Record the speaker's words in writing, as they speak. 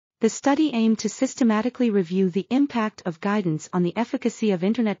The study aimed to systematically review the impact of guidance on the efficacy of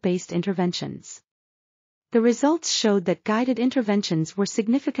internet-based interventions. The results showed that guided interventions were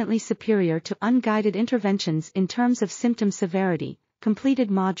significantly superior to unguided interventions in terms of symptom severity, completed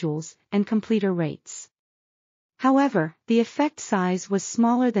modules, and completer rates. However, the effect size was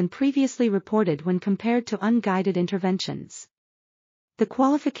smaller than previously reported when compared to unguided interventions. The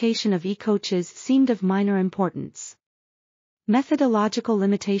qualification of e-coaches seemed of minor importance. Methodological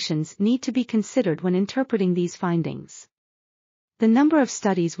limitations need to be considered when interpreting these findings. The number of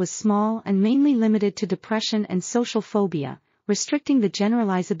studies was small and mainly limited to depression and social phobia, restricting the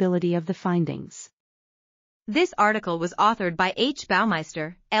generalizability of the findings. This article was authored by H.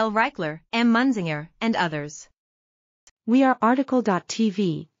 Baumeister, L. Reichler, M. Munzinger, and others. We are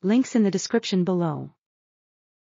RTCLTV, links in the description below.